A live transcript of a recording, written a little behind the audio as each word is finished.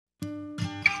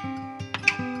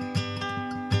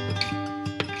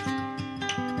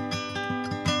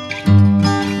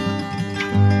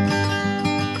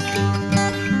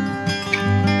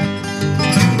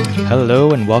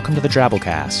Hello and welcome to the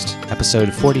Drabblecast,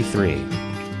 episode 43.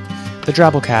 The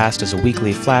Drabblecast is a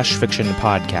weekly flash fiction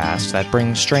podcast that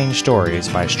brings strange stories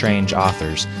by strange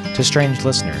authors to strange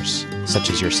listeners, such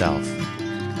as yourself.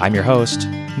 I'm your host,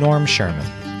 Norm Sherman.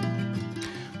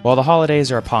 Well, the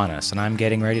holidays are upon us, and I'm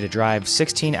getting ready to drive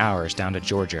 16 hours down to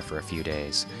Georgia for a few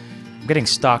days. I'm getting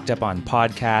stocked up on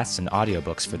podcasts and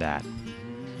audiobooks for that.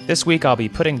 This week I'll be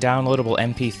putting downloadable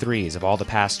MP3s of all the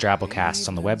past Drabblecasts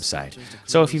on the website,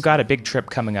 so if you've got a big trip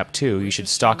coming up too, you should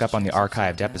stock up on the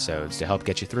archived episodes to help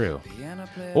get you through.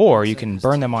 Or you can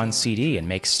burn them on CD and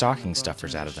make stocking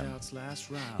stuffers out of them.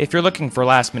 If you're looking for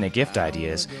last-minute gift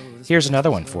ideas, here's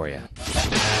another one for you.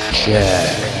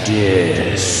 Check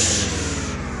this.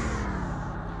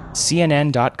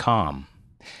 CNN.com.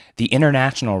 The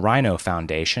International Rhino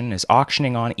Foundation is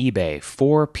auctioning on eBay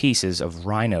 4 pieces of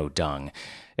rhino dung.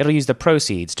 It'll use the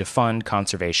proceeds to fund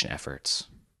conservation efforts.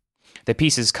 The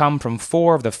pieces come from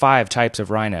 4 of the 5 types of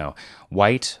rhino: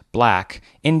 white, black,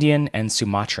 Indian, and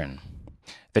Sumatran.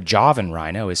 The Javan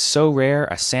rhino is so rare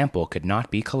a sample could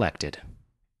not be collected.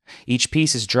 Each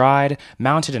piece is dried,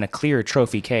 mounted in a clear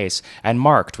trophy case, and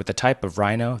marked with the type of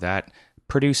rhino that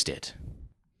produced it.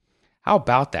 How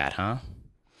about that, huh?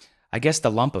 I guess the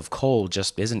lump of coal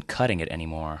just isn't cutting it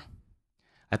anymore.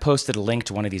 I posted a link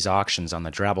to one of these auctions on the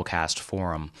Drabblecast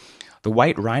forum. The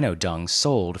white rhino dung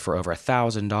sold for over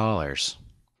 $1,000.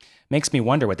 Makes me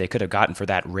wonder what they could have gotten for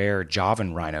that rare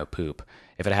Javan rhino poop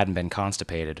if it hadn't been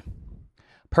constipated.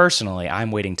 Personally, I'm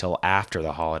waiting till after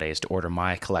the holidays to order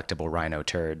my collectible rhino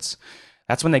turds.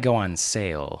 That's when they go on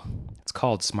sale. It's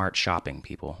called smart shopping,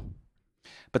 people.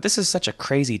 But this is such a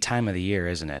crazy time of the year,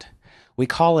 isn't it? We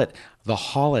call it the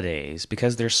holidays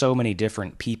because there's so many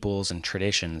different peoples and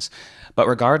traditions, but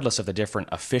regardless of the different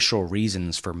official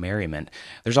reasons for merriment,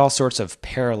 there's all sorts of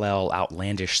parallel,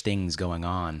 outlandish things going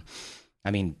on. I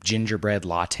mean, gingerbread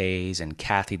lattes and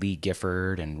Kathy Lee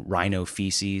Gifford and rhino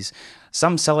feces.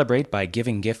 Some celebrate by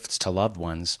giving gifts to loved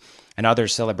ones, and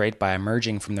others celebrate by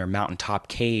emerging from their mountaintop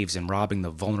caves and robbing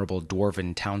the vulnerable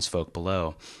dwarven townsfolk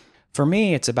below. For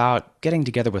me, it's about getting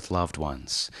together with loved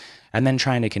ones, and then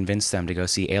trying to convince them to go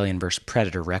see Alien vs.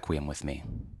 Predator Requiem with me.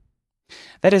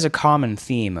 That is a common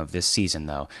theme of this season,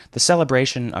 though, the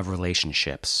celebration of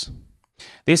relationships.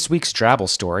 This week's Drabble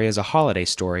story is a holiday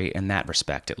story in that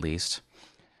respect, at least.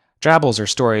 Drabbles are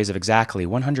stories of exactly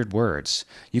 100 words.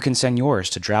 You can send yours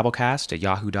to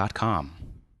drabblecast@yahoo.com.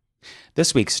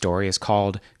 This week's story is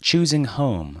called Choosing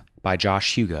Home by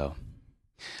Josh Hugo.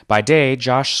 By day,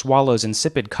 Josh swallows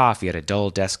insipid coffee at a dull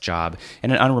desk job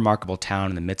in an unremarkable town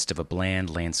in the midst of a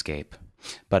bland landscape.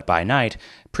 But by night,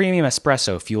 premium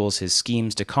espresso fuels his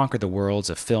schemes to conquer the worlds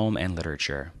of film and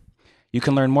literature. You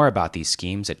can learn more about these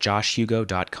schemes at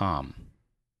joshhugo.com.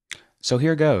 So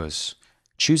here goes,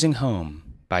 Choosing Home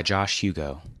by Josh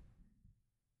Hugo.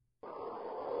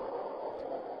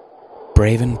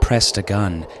 Braven pressed a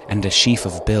gun and a sheaf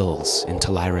of bills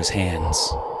into Lyra's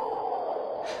hands.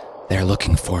 "They're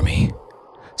looking for me,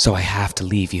 so I have to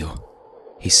leave you,"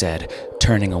 he said,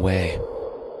 turning away.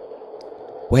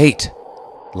 "Wait,"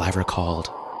 Lyra called.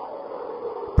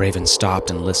 Braven stopped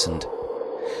and listened.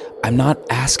 "I'm not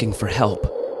asking for help,"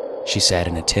 she said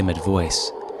in a timid voice.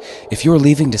 "If you're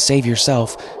leaving to save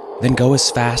yourself, then go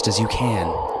as fast as you can.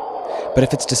 But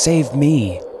if it's to save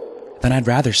me, then I'd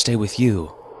rather stay with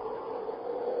you.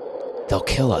 They'll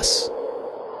kill us,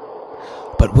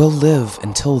 but we'll live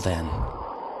until then."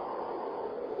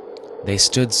 They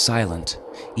stood silent,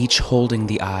 each holding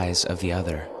the eyes of the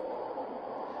other.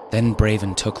 Then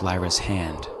Braven took Lyra's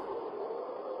hand.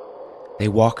 They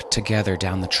walked together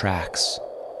down the tracks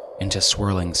into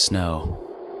swirling snow.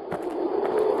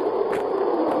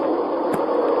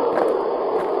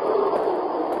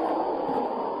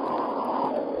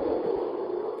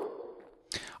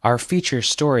 Our feature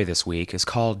story this week is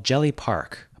called Jelly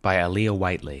Park by Aliya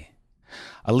Whiteley.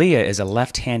 Aliya is a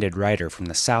left-handed writer from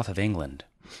the south of England.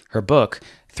 Her book,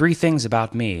 3 Things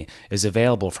About Me, is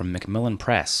available from Macmillan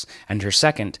Press, and her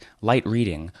second, Light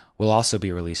Reading, will also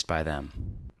be released by them.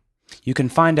 You can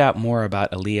find out more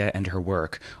about Aliya and her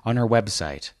work on her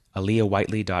website,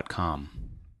 aliyawhiteley.com.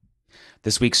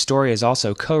 This week's story is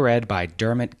also co-read by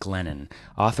Dermot Glennon,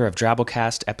 author of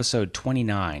Drabblecast Episode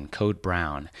 29, Code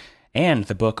Brown, and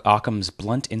the book Occam's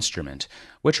Blunt Instrument,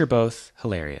 which are both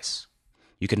hilarious.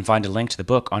 You can find a link to the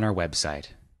book on our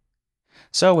website.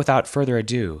 So, without further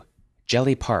ado,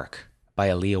 Jelly Park by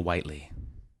Aliya Whiteley.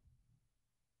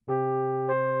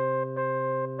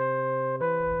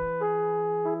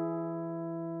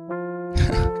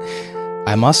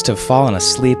 I must have fallen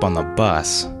asleep on the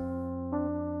bus.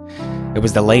 It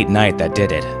was the late night that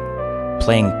did it.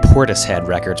 playing Portishead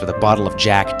records with a bottle of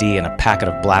Jack D and a packet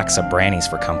of Black Sobranis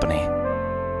for company.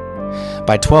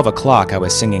 By 12 o'clock, I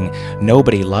was singing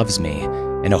Nobody Loves Me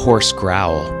in a hoarse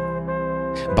growl.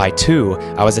 By 2,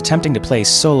 I was attempting to play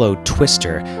solo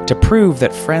Twister to prove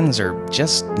that friends are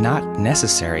just not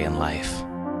necessary in life.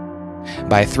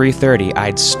 By 3:30,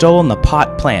 I'd stolen the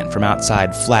pot plant from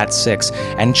outside Flat 6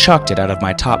 and chucked it out of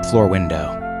my top floor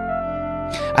window.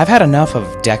 I've had enough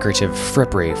of decorative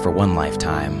frippery for one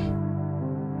lifetime.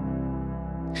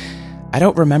 I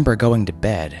don't remember going to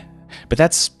bed, but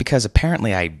that's because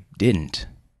apparently I didn't.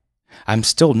 I'm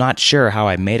still not sure how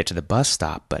I made it to the bus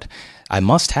stop, but I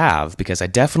must have, because I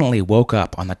definitely woke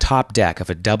up on the top deck of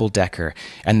a double-decker,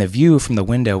 and the view from the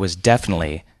window was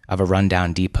definitely of a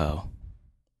rundown depot.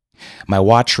 My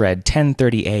watch read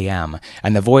 10:30 a.m.,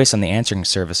 and the voice on the answering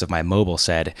service of my mobile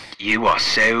said, "You are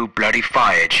so bloody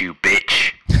fired, you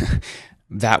bitch."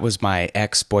 That was my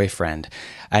ex-boyfriend,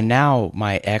 and now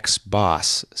my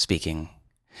ex-boss speaking.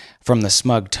 From the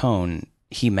smug tone,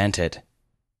 he meant it.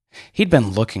 He'd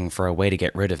been looking for a way to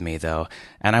get rid of me, though,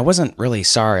 and I wasn't really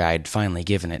sorry I'd finally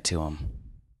given it to him.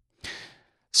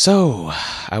 So,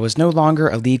 I was no longer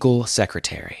a legal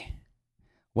secretary.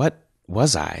 What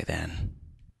was I, then?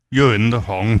 You're in the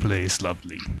wrong place,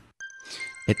 lovely.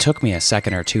 It took me a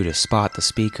second or two to spot the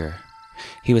speaker.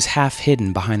 He was half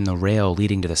hidden behind the rail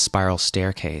leading to the spiral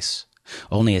staircase.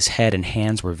 Only his head and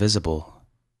hands were visible.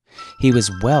 He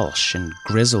was Welsh and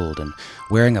grizzled and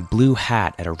wearing a blue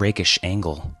hat at a rakish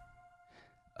angle.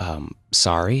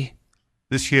 Sorry?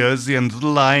 This here is the end of the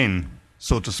line,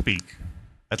 so to speak.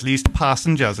 At least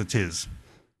passengers it is.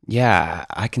 Yeah,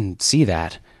 I can see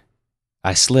that.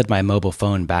 I slid my mobile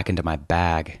phone back into my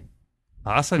bag.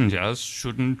 Passengers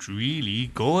shouldn't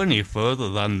really go any further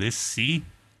than this, see?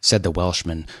 Said the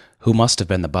Welshman, who must have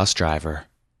been the bus driver.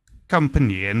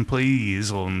 Company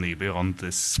employees only beyond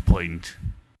this point.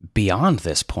 Beyond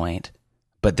this point?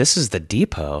 But this is the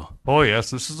depot. Oh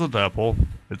yes, this is a depot.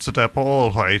 It's a depot,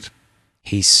 all right.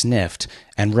 He sniffed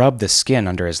and rubbed the skin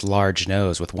under his large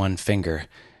nose with one finger.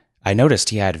 I noticed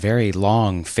he had very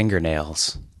long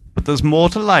fingernails. But there's more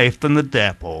to life than the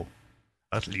depot.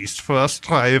 At least for us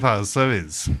drivers there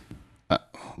is.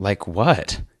 Like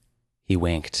what? He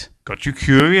winked. Got you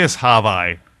curious, have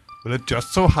I? Well, it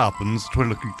just so happens that we're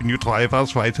looking for new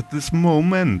drivers right at this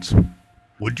moment.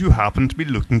 Would you happen to be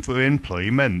looking for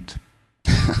employment?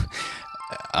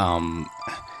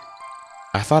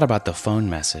 I thought about the phone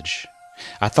message.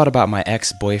 I thought about my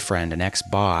ex-boyfriend and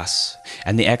ex-boss,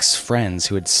 and the ex-friends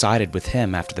who had sided with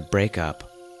him after the breakup.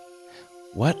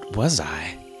 What was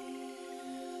I?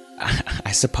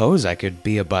 I suppose I could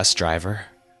be a bus driver,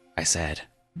 I said.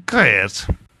 Great.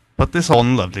 Put this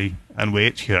on, lovely, and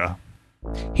wait here.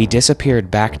 He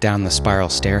disappeared back down the spiral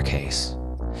staircase.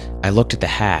 I looked at the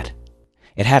hat.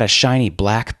 It had a shiny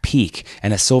black peak,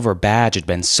 and a silver badge had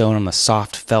been sewn on the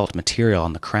soft felt material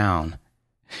on the crown.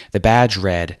 The badge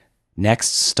read,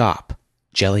 "Next stop,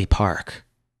 Jelly Park."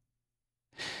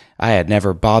 I had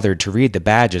never bothered to read the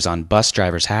badges on bus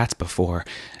drivers' hats before,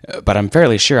 but I'm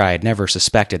fairly sure I had never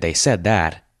suspected they said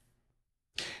that.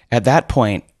 At that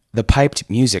point, the piped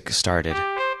music started.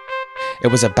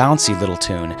 It was a bouncy little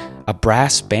tune, a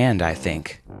brass band, I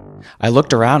think. I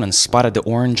looked around and spotted the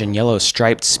orange and yellow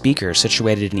striped speakers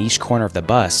situated in each corner of the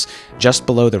bus, just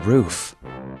below the roof.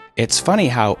 It's funny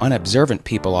how unobservant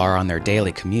people are on their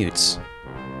daily commutes.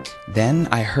 Then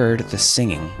I heard the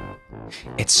singing.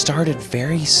 It started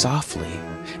very softly,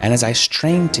 and as I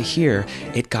strained to hear,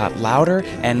 it got louder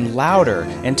and louder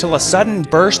until a sudden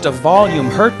burst of volume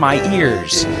hurt my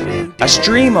ears. A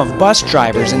stream of bus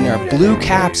drivers in their blue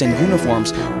caps and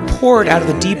uniforms poured out of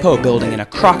the depot building in a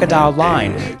crocodile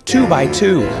line, 2 by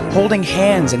 2, holding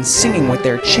hands and singing with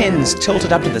their chins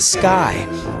tilted up to the sky.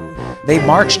 They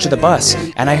marched to the bus,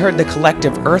 and I heard the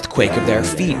collective earthquake of their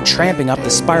feet tramping up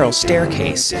the spiral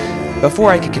staircase.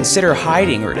 Before I could consider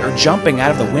hiding or jumping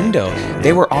out of the window,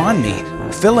 they were on me,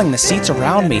 filling the seats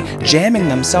around me, jamming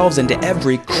themselves into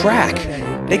every crack.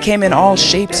 They came in all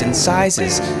shapes and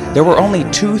sizes. There were only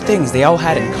 2 things they all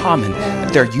had in common,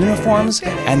 their uniforms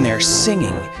and their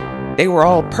singing. They were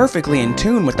all perfectly in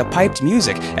tune with the piped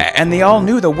music, and they all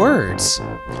knew the words.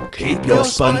 Keep your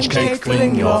sponge cake,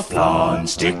 fling your flan,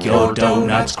 stick your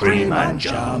donuts, cream and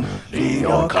jam, leave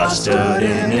your custard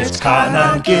in its can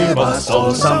and give us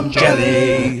all some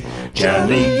jelly.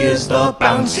 Jelly is the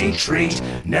bouncy treat,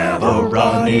 never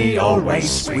runny, always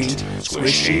sweet,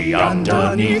 squishy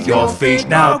underneath your feet.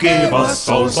 Now give us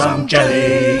all some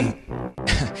jelly.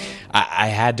 I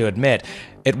had to admit,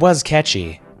 it was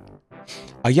catchy.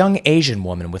 A young Asian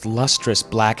woman with lustrous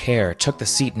black hair took the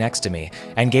seat next to me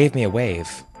and gave me a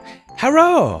wave.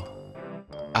 Hello!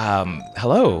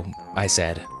 Hello, I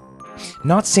said.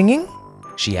 Not singing?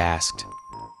 She asked.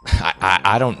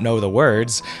 I don't know the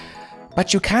words.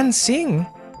 But you can sing,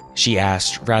 she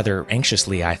asked, rather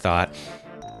anxiously, I thought.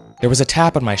 There was a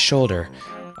tap on my shoulder.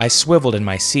 I swiveled in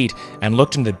my seat and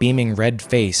looked into the beaming red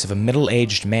face of a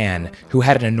middle-aged man who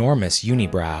had an enormous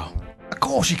unibrow. Of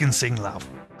course you can sing, love.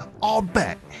 I'll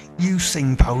bet you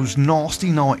sing those nasty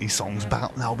 90s songs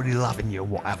about nobody loving you or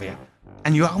what have you.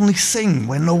 And you only sing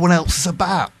when no one else is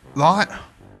about, right?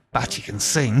 But you can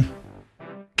sing.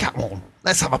 Come on,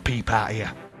 let's have a peep out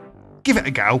here. Give it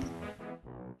a go.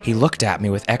 He looked at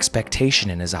me with expectation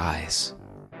in his eyes.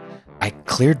 I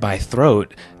cleared my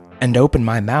throat and opened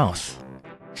my mouth.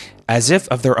 As if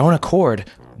of their own accord,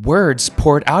 words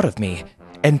poured out of me,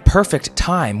 in perfect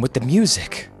time with the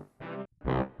music.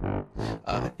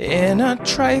 In a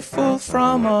trifle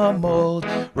from a mold,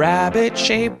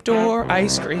 rabbit-shaped or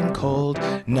ice cream cold,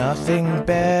 nothing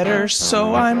better,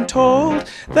 so I'm told,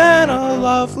 than a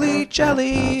lovely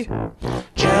jelly.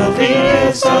 Jelly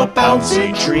is a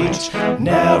bouncy treat,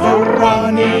 never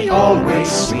runny, always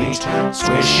sweet.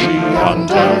 Squishy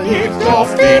underneath your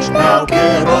feet, now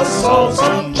give us all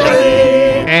some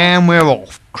jelly. And we're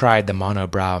off. Cried the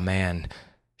monobrow man.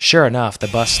 Sure enough, the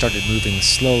bus started moving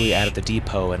slowly out of the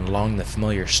depot and along the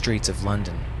familiar streets of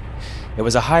London. It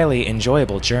was a highly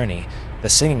enjoyable journey. The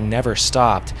singing never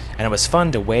stopped, and it was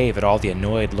fun to wave at all the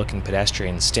annoyed-looking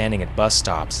pedestrians standing at bus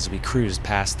stops as we cruised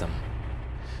past them.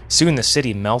 Soon the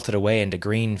city melted away into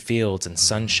green fields and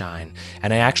sunshine,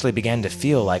 and I actually began to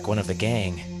feel like one of the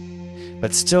gang.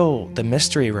 But still, the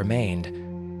mystery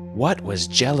remained. What was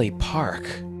Jelly Park?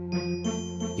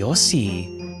 You'll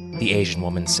see, the Asian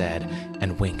woman said,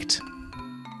 and winked.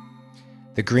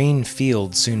 The green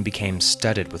field soon became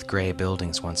studded with gray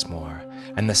buildings once more,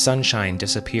 and the sunshine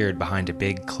disappeared behind a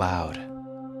big cloud.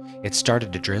 It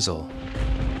started to drizzle.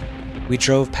 We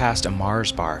drove past a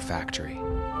Mars bar factory.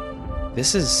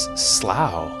 This is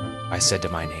Slough, I said to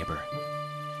my neighbor.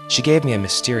 She gave me a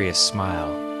mysterious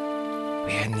smile.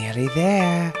 We're nearly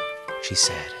there, she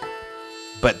said.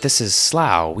 But this is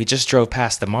Slough. We just drove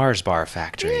past the Mars bar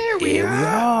factory. Here we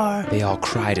are, they all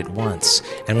cried at once,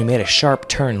 and we made a sharp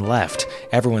turn left,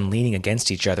 everyone leaning against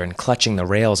each other and clutching the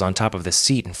rails on top of the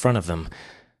seat in front of them.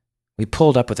 We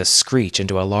pulled up with a screech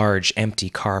into a large, empty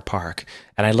car park,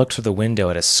 and I looked through the window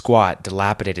at a squat,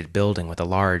 dilapidated building with a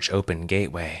large, open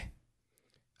gateway.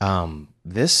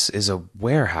 This is a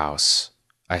warehouse,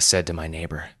 I said to my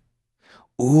neighbor.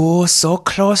 Ooh, so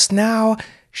close now,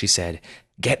 she said.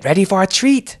 Get ready for a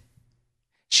treat.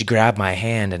 She grabbed my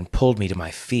hand and pulled me to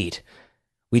my feet.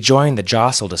 We joined the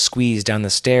jostle to squeeze down the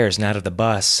stairs and out of the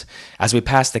bus. As we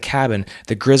passed the cabin,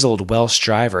 the grizzled Welsh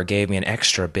driver gave me an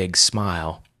extra big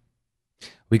smile.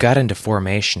 We got into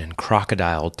formation and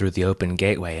crocodiled through the open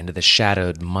gateway into the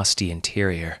shadowed, musty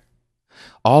interior.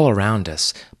 All around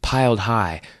us, piled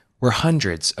high, were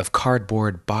hundreds of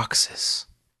cardboard boxes.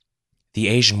 The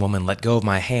Asian woman let go of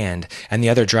my hand, and the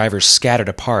other drivers scattered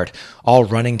apart, all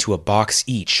running to a box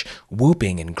each,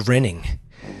 whooping and grinning.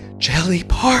 Jelly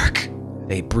Park,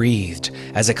 they breathed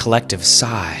as a collective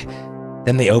sigh.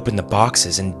 Then they opened the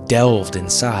boxes and delved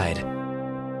inside.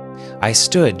 I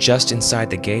stood just inside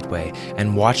the gateway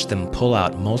and watched them pull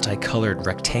out multicolored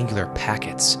rectangular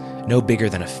packets, no bigger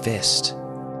than a fist.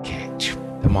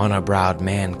 The monobrowed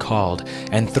man called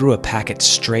and threw a packet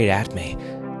straight at me.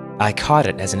 I caught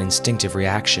it as an instinctive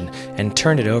reaction and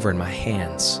turned it over in my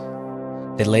hands.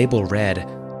 The label read,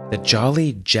 "The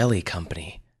Jolly Jelly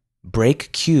Company.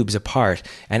 Break cubes apart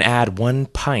and add 1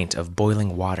 pint of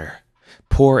boiling water.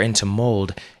 Pour into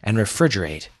mold and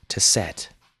refrigerate to set."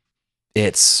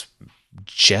 It's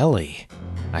jelly,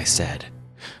 I said.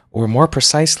 Or more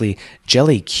precisely,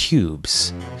 jelly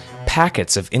cubes.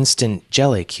 Packets of instant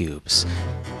jelly cubes.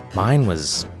 Mine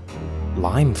was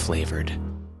lime-flavored.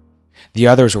 The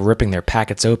others were ripping their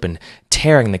packets open,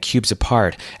 tearing the cubes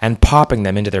apart, and popping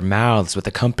them into their mouths with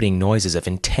accompanying noises of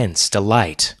intense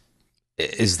delight.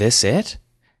 Is this it?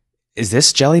 Is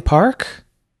this Jelly Park?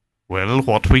 Well,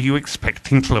 what were you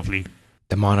expecting, Lovely?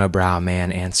 The monobrow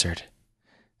man answered.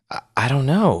 I don't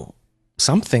know.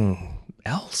 Something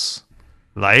else.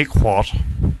 Like what?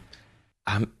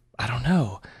 I don't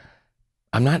know.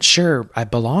 I'm not sure I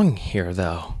belong here,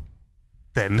 though.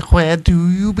 Then where do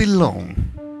you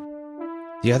belong?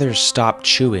 The others stopped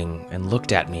chewing and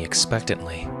looked at me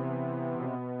expectantly.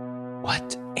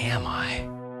 What am I?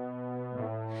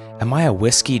 Am I a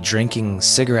whiskey-drinking,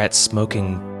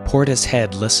 cigarette-smoking,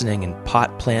 portishead-listening, and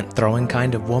pot-plant-throwing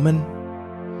kind of woman?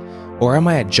 Or am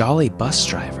I a jolly bus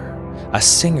driver, a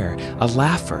singer, a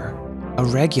laugher, a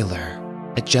regular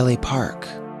at Jelly Park?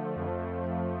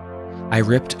 I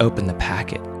ripped open the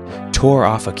packet, tore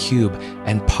off a cube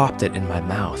and popped it in my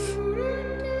mouth.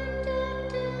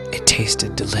 It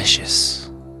tasted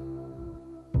delicious.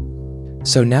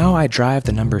 So now I drive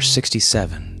the number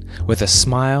 67 with a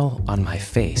smile on my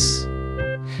face.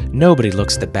 Nobody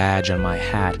looks at the badge on my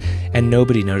hat, and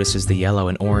nobody notices the yellow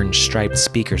and orange striped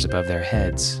speakers above their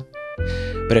heads.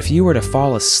 But if you were to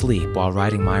fall asleep while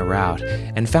riding my route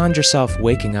and found yourself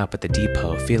waking up at the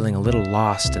depot feeling a little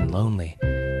lost and lonely,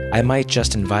 I might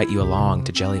just invite you along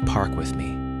to Jelly Park with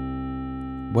me.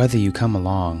 Whether you come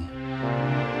along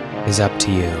is up to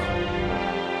you.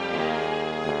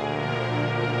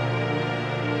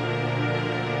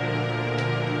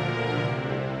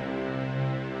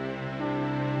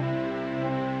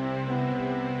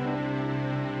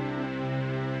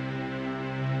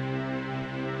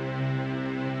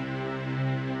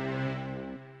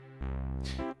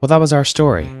 Well, that was our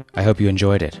story. I hope you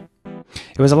enjoyed it.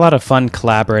 It was a lot of fun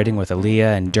collaborating with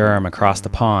Aliya and Durham across the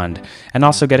pond, and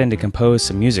also getting to compose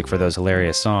some music for those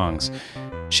hilarious songs.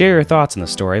 Share your thoughts on the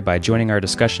story by joining our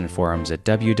discussion forums at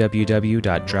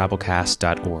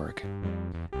www.drabblecast.org.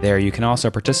 There you can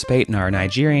also participate in our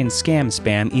Nigerian scam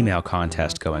spam email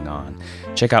contest going on.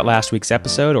 Check out last week's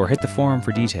episode or hit the forum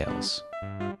for details.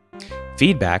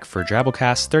 Feedback for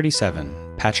Drabblecast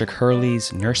 37, Patrick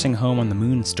Hurley's Nursing Home on the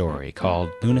Moon story called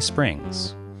Luna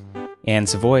Springs. Anne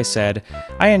Savoy said,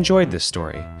 I enjoyed this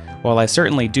story. While I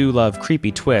certainly do love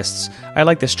creepy twists, I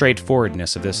like the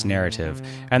straightforwardness of this narrative,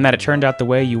 and that it turned out the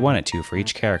way you want it to for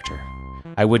each character.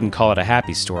 I wouldn't call it a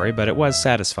happy story, but it was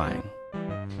satisfying.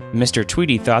 Mr.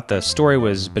 Tweedy thought the story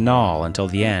was banal until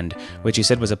the end, which he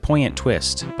said was a poignant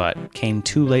twist, but came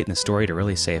too late in the story to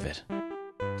really save it.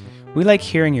 We like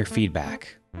hearing your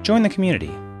feedback. Join the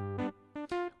community.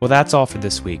 Well, that's all for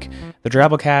this week. The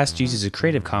Drabblecast uses a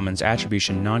Creative Commons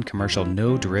Attribution Non-Commercial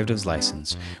No Derivatives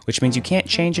license, which means you can't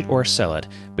change it or sell it,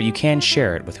 but you can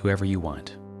share it with whoever you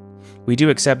want. We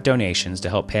do accept donations to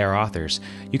help pay our authors.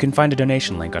 You can find a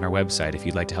donation link on our website if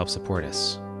you'd like to help support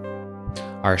us.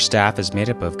 Our staff is made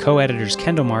up of co-editors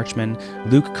Kendall Marchman,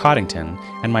 Luke Coddington,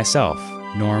 and myself,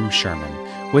 Norm Sherman,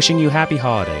 wishing you happy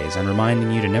holidays and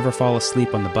reminding you to never fall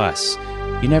asleep on the bus.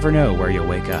 You never know where you'll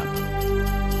wake up.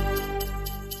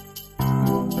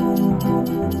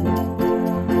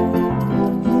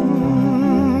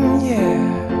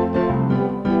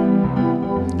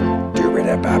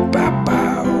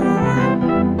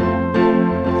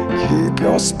 Keep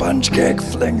your sponge cake,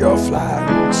 fling your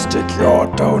flan, stick your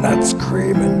donuts,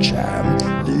 cream and jam,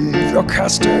 leave your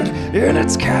custard in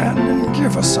its can and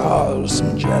give us all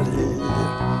some jelly.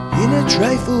 In a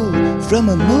trifle from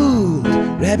a mold,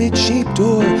 rabbit-shaped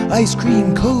or ice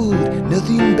cream cold,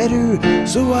 nothing better,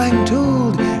 so I'm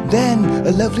told, than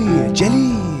a lovely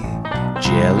jelly.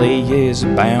 Jelly is a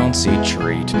bouncy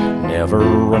treat, never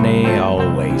runny,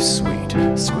 always sweet.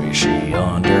 Squishy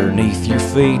underneath your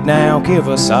feet, now give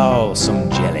us all some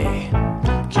jelly.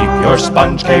 Keep your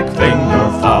sponge cake, fling your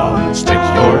flan, stick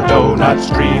your donuts,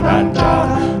 cream and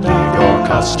jam, leave your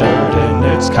custard in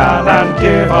its can and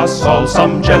give us all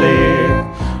some jelly.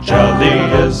 Jelly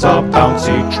is a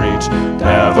bouncy treat,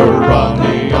 never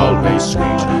runny, always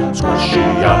sweet.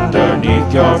 Squishy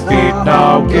underneath your feet,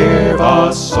 now give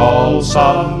us all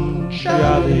some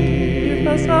jelly. Give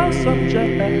us all some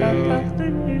jelly.